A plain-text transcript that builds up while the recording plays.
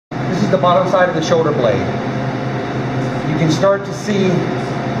the bottom side of the shoulder blade. You can start to see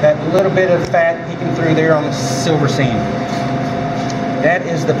that little bit of fat peeking through there on the silver seam. That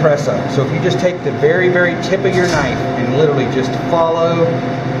is the pressa. So if you just take the very, very tip of your knife and literally just follow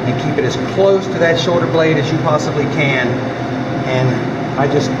and keep it as close to that shoulder blade as you possibly can, and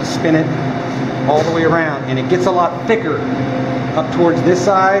I just spin it all the way around, and it gets a lot thicker up towards this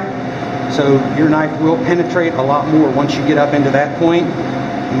side, so your knife will penetrate a lot more once you get up into that point,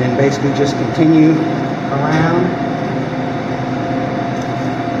 and then basically just continue around.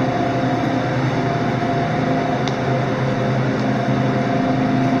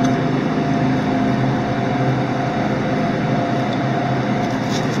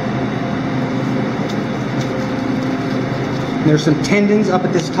 There's some tendons up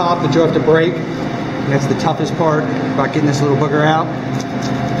at this top that you'll have to break, and that's the toughest part about getting this little booger out.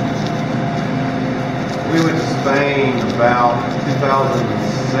 We went to Spain about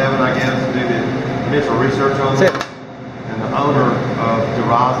 2007, I guess, to do the initial research on this. And the owner of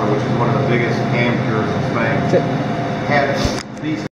Terraza, which is one of the biggest ham cures in Spain, had these